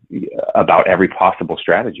about every possible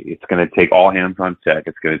strategy. It's going to take all hands on deck.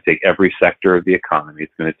 It's going to take every sector of the economy.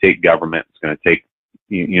 It's going to take government. It's going to take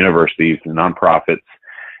universities and nonprofits.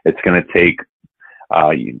 It's going to take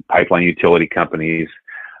pipeline utility companies,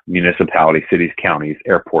 municipalities, cities, counties,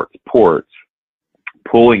 airports, ports,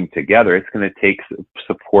 pulling together. It's going to take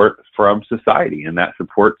support from society, and that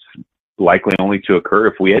support's likely only to occur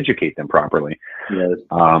if we educate them properly. Yes.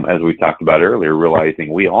 As we talked about earlier,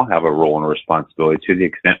 realizing we all have a role and a responsibility to the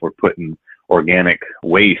extent we're putting organic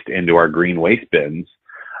waste into our green waste bins.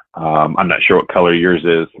 I'm not sure what color yours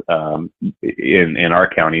is. In our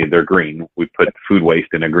county, they're green. We put food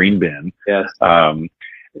waste in a green bin. Yes.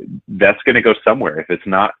 That's going to go somewhere. If it's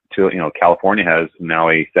not California has now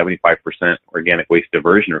a 75% organic waste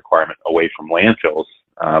diversion requirement away from landfills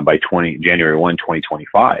by January 1,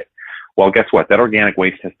 2025. Well, guess what? That organic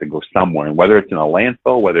waste has to go somewhere. And whether it's in a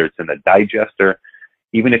landfill, whether it's in a digester,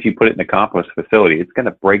 even if you put it in a compost facility, it's going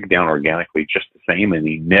to break down organically just the same and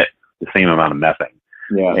emit the same amount of methane.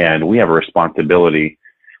 Yeah. And we have a responsibility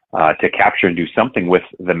to capture and do something with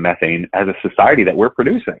the methane as a society that we're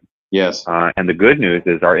producing. Yes. And the good news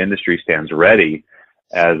is our industry stands ready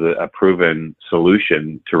as a proven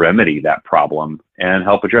solution to remedy that problem and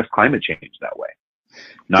help address climate change that way.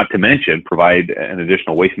 Not to mention provide an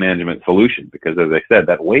additional waste management solution, because as I said,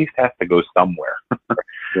 that waste has to go somewhere.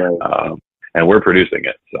 Right. And we're producing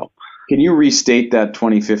it. So can you restate that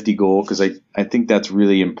 2050 goal? Because I think that's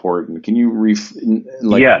really important. Can you yes.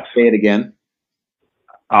 say it again?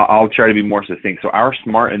 I'll try to be more succinct. So our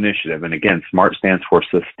SMART initiative, and again, SMART stands for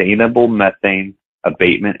Sustainable Methane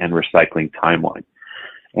Abatement and Recycling Timeline.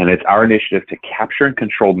 And it's our initiative to capture and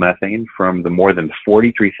control methane from the more than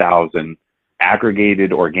 43,000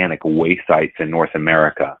 aggregated organic waste sites in North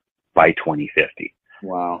America by 2050.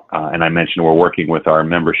 Wow. And I mentioned we're working with our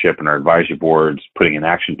membership and our advisory boards, putting an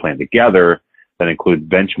action plan together that includes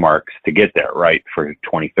benchmarks to get there, right, for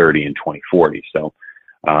 2030 and 2040. So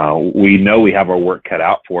we know we have our work cut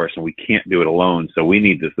out for us, and we can't do it alone. So we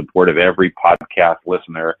need the support of every podcast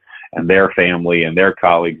listener and their family and their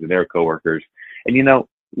colleagues and their coworkers. And,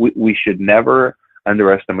 we should never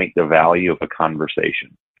underestimate the value of a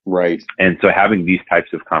conversation. Right. And so having these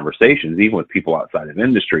types of conversations, even with people outside of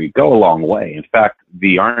industry, go a long way. In fact,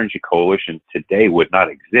 the RNG Coalition today would not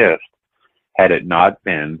exist had it not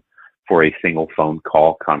been for a single phone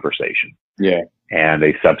call conversation. Yeah. And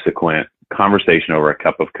a subsequent conversation over a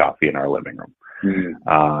cup of coffee in our living room.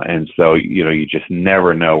 Mm-hmm. And so, you just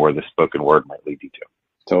never know where the spoken word might lead you to.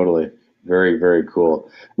 Totally. Very, very cool.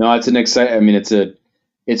 No, it's an exciting,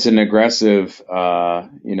 it's an aggressive,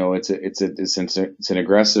 it's an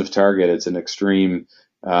aggressive target. It's an extreme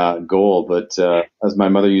goal. But as my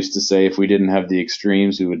mother used to say, if we didn't have the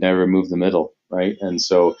extremes, we would never move the middle, right? And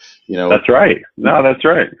so, that's right. No, that's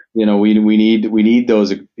right. We need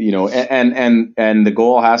those, and the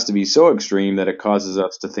goal has to be so extreme that it causes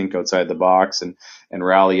us to think outside the box and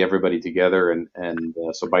rally everybody together. And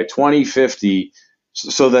so by 2050.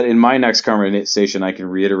 So that in my next conversation, I can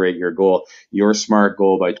reiterate your goal. Your SMART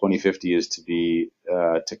goal by 2050 is to be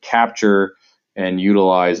to capture and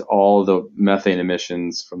utilize all the methane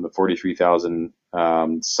emissions from the 43,000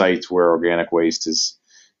 sites where organic waste is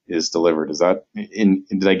delivered. Is that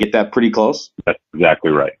did I get that pretty close? That's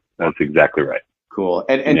exactly right. That's exactly right. Cool.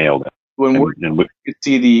 And nailed it. When you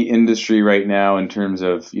see the industry right now in terms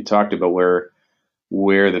of, you talked about where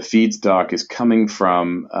the feedstock is coming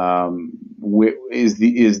from, is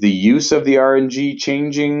the use of the RNG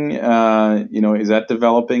changing? Is that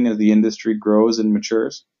developing as the industry grows and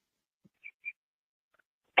matures?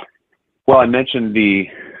 Well, I mentioned the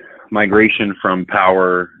migration from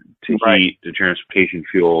power to heat to transportation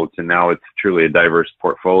fuel to now it's truly a diverse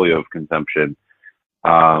portfolio of consumption.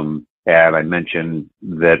 And I mentioned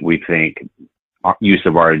that we think use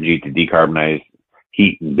of RNG to decarbonize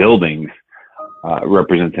heat in buildings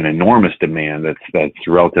represents an enormous demand that's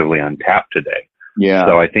relatively untapped today. Yeah.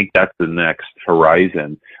 So I think that's the next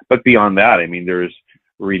horizon. But beyond that, I mean, there's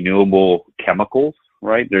renewable chemicals,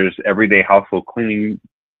 right? There's everyday household cleaning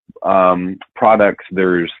products.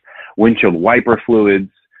 There's windshield wiper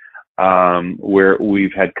fluids, where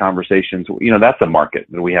we've had conversations. You know, that's a market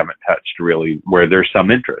that we haven't touched really, where there's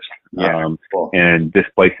some interest in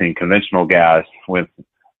displacing conventional gas with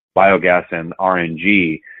biogas and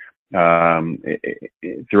RNG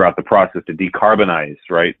throughout the process to decarbonize,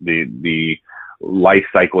 right, the life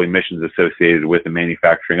cycle emissions associated with the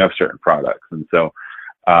manufacturing of certain products. And so,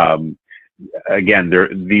 again,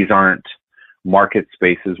 these aren't market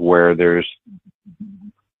spaces where there's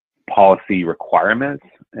policy requirements,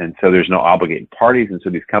 and so there's no obligated parties, and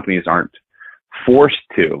so these companies aren't forced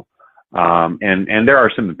to. And there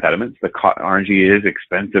are some impediments. The RNG is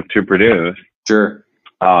expensive to produce. Sure.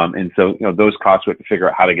 And so, you know, those costs, we have to figure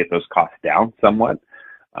out how to get those costs down somewhat,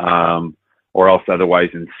 or else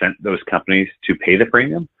otherwise incent those companies to pay the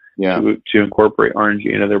premium to incorporate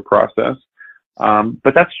RNG into their process.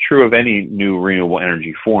 But that's true of any new renewable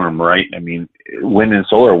energy form, right? I mean, wind and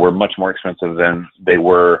solar were much more expensive than they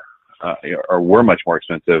were, or were much more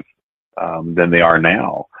expensive than they are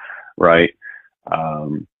now, right?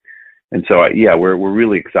 And so, yeah, we're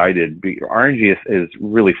really excited. RNG is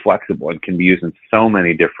really flexible and can be used in so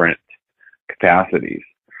many different capacities.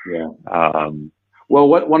 Yeah. Well,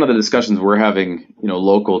 one of the discussions we're having, you know,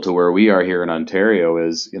 local to where we are here in Ontario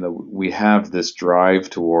is, you know, we have this drive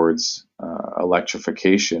towards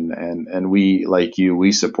electrification, and we, like you,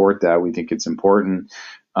 we support that. We think it's important.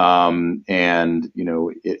 And, you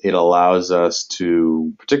know, it allows us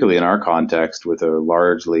to, particularly in our context with a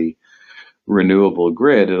largely renewable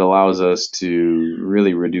grid, it allows us to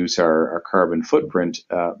really reduce our carbon footprint.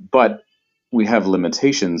 But we have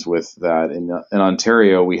limitations with that. In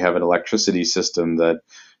Ontario, we have an electricity system that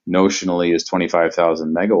notionally is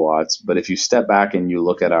 25,000 megawatts. But if you step back and you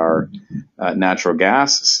look at our natural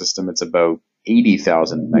gas system, it's about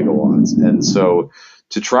 80,000 megawatts. And so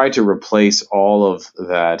to try to replace all of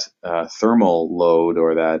that thermal load,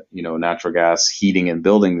 or that, you know, natural gas heating in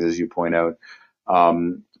buildings, as you point out,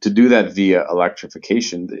 to do that via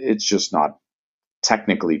electrification, it's just not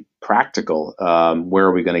technically practical. Where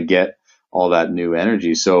are we going to get all that new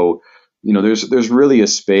energy? So, you know, there's really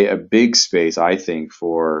a big space, I think,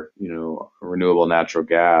 for, you know, renewable natural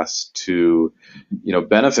gas to, you know,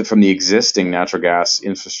 benefit from the existing natural gas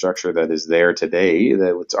infrastructure that is there today,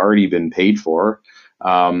 that it's already been paid for,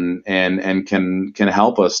 and can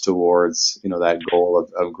help us towards, you know, that goal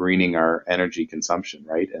of greening our energy consumption,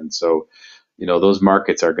 right? And so, you know, those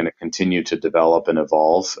markets are going to continue to develop and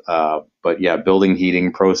evolve. But yeah, building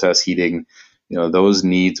heating, process heating, you know, those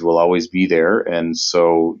needs will always be there. And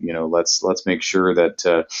so, you know, let's make sure that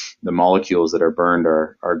the molecules that are burned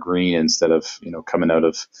are green instead of, you know, coming out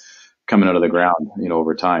of the ground, you know,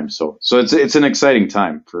 over time. So it's an exciting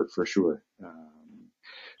time for sure.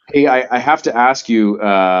 Hey, I have to ask you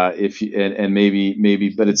if you, and maybe,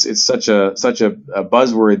 but it's such a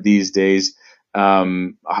buzzword these days.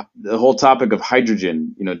 The whole topic of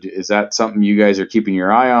hydrogen, you know, is that something you guys are keeping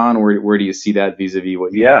your eye on? Where do you see that vis-a-vis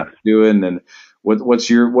what you're doing? And what's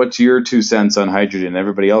your 2 cents on hydrogen?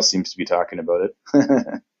 Everybody else seems to be talking about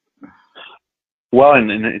it. Well, and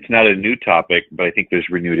it's not a new topic, but I think there's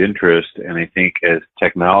renewed interest. And I think as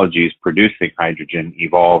technologies producing hydrogen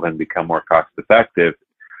evolve and become more cost effective,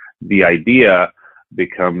 the idea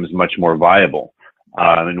becomes much more viable.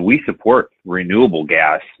 And we support renewable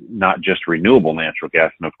gas, not just renewable natural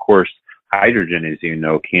gas. And of course, hydrogen, as you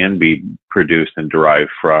know, can be produced and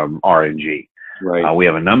derived from RNG. Right. We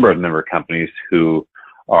have a number of member companies who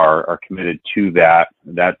are committed to that.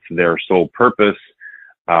 That's their sole purpose.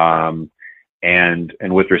 And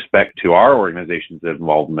with respect to our organization's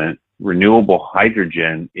involvement, renewable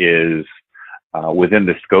hydrogen is within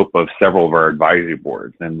the scope of several of our advisory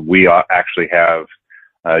boards. And we actually have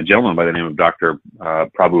a gentleman by the name of Dr.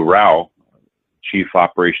 Prabhu Rao, Chief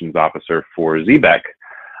Operations Officer for ZBEC,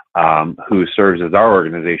 who serves as our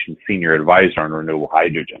organization's senior advisor on renewable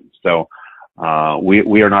hydrogen. So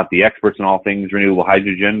we are not the experts in all things renewable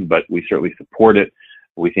hydrogen, but we certainly support it.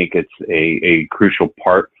 We think it's a crucial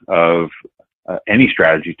part of any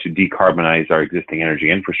strategy to decarbonize our existing energy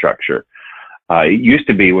infrastructure. It used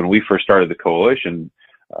to be, when we first started the coalition,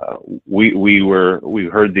 we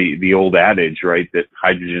heard the old adage, right, that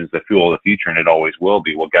hydrogen is the fuel of the future and it always will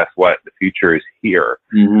be. Well, guess what? The future is here.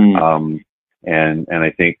 Mm-hmm. And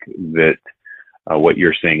I think that what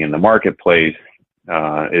you're seeing in the marketplace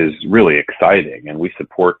is really exciting, and we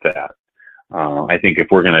support that. I think if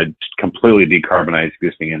we're going to completely decarbonize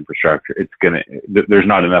existing infrastructure, there's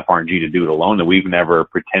not enough RNG to do it alone, and we've never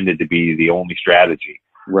pretended to be the only strategy.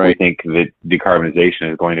 Right. We think that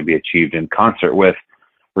decarbonization is going to be achieved in concert with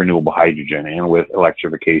renewable hydrogen and with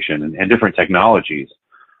electrification and different technologies,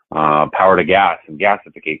 power to gas and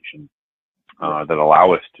gasification, that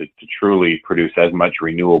allow us to truly produce as much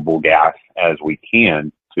renewable gas as we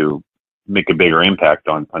can to make a bigger impact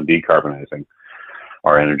on decarbonizing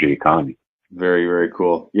our energy economy. Very, very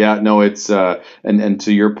cool. Yeah, no, it's and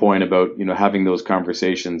to your point about, having those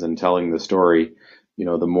conversations and telling the story,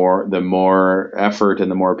 the more effort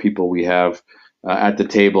and the more people we have at the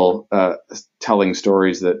table telling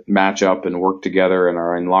stories that match up and work together and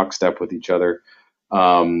are in lockstep with each other,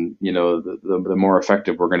 the more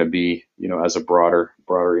effective we're going to be, as a broader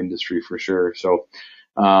industry for sure. So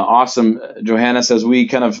awesome, Johannes. As we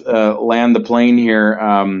kind of land the plane here,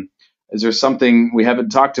 is there something we haven't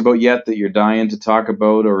talked about yet that you're dying to talk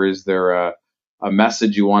about, or is there a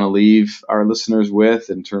message you want to leave our listeners with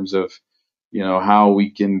in terms of, how we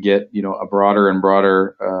can get, a broader and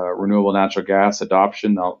broader renewable natural gas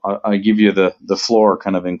adoption? I'll give you the floor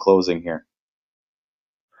kind of in closing here.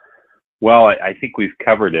 Well, I think we've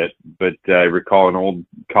covered it, but I recall an old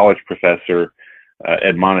college professor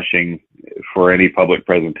admonishing for any public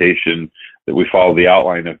presentation that we follow the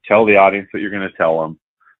outline of tell the audience what you're going to tell them,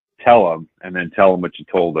 and then tell them what you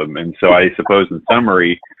told them. And so I suppose in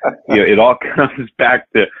summary, it all comes back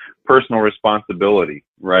to personal responsibility,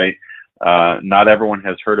 right? Not everyone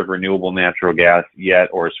has heard of renewable natural gas yet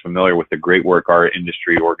or is familiar with the great work our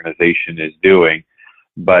industry organization is doing.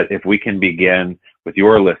 But if we can begin with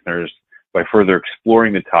your listeners by further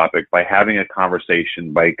exploring the topic, by having a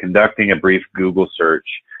conversation, by conducting a brief Google search,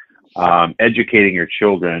 educating your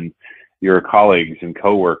children, your colleagues and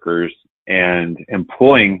coworkers, and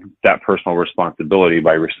employing that personal responsibility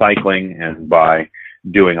by recycling and by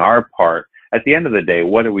doing our part, at the end of the day,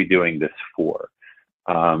 what are we doing this for?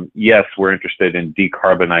 Yes, we're interested in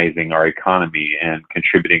decarbonizing our economy and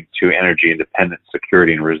contributing to energy independence,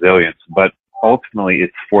 security, and resilience, but ultimately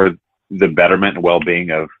it's for the betterment and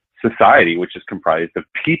well-being of society, which is comprised of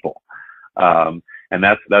people. And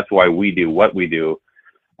that's why we do what we do.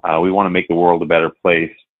 We want to make the world a better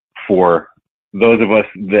place for those of us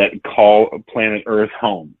that call planet Earth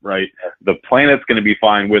home, right? The planet's going to be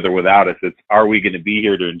fine with or without us. It's, are we going to be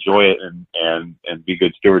here to enjoy it and be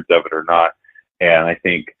good stewards of it or not? And I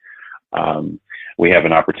think we have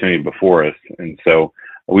an opportunity before us. And so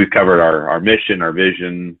we've covered our mission, our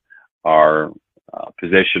vision, our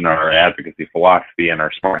position, our advocacy philosophy, and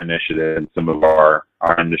our SMART initiative, and some of our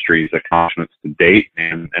industry's accomplishments to date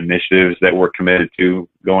and initiatives that we're committed to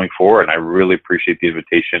going forward. And I really appreciate the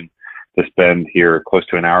invitation to spend here close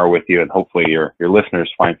to an hour with you, and hopefully your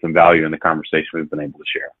listeners find some value in the conversation we've been able to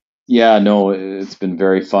share. Yeah, no, it's been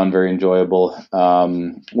very fun, very enjoyable.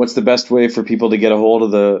 What's the best way for people to get a hold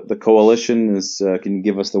of the coalition? Can you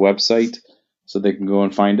give us the website so they can go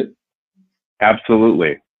and find it?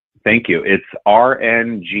 Absolutely. Thank you. It's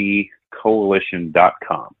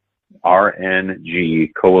rngcoalition.com.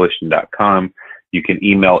 rngcoalition.com. You can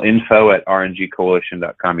email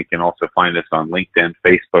info@rngcoalition.com. You can also find us on LinkedIn,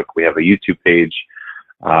 Facebook. We have a YouTube page,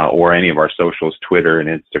 or any of our socials, Twitter and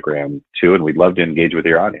Instagram too. And we'd love to engage with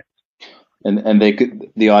your audience. And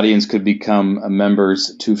the audience could become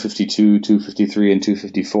members 252, 253, and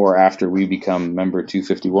 254 after we become member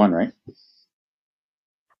 251, right?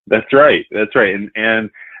 That's right. And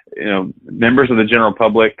members of the general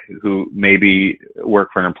public who maybe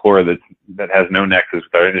work for an employer that has no nexus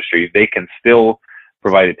with our industry, they can still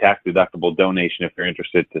provide a tax-deductible donation if they're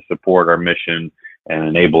interested to support our mission and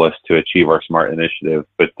enable us to achieve our SMART initiative.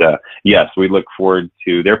 But yes, we look forward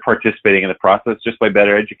to their participating in the process just by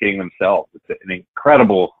better educating themselves. It's an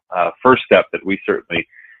incredible first step that we certainly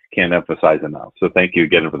can't emphasize enough. So thank you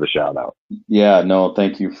again for the shout out. Yeah, no,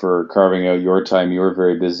 thank you for carving out your time. You're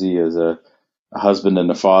very busy as a husband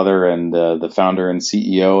and a father, and the founder and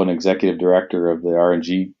CEO and executive director of the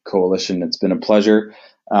RNG Coalition. It's been a pleasure.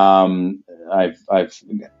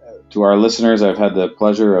 To our listeners, I've had the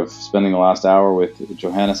pleasure of spending the last hour with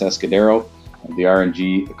Johannes Escudero of the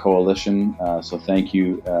RNG Coalition. So thank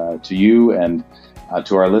you to you, and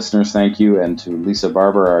to our listeners, thank you, and to Lisa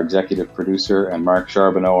Barber, our executive producer, and Mark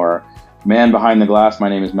Charbonneau, our man behind the glass. My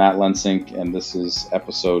name is Matt Lensink, and this is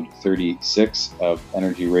episode 36 of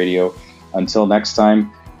Energy Radio. Until next time,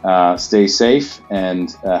 stay safe,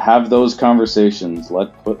 and have those conversations.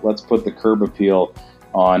 Let's put the curb appeal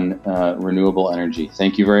on renewable energy.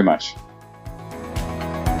 Thank you very much.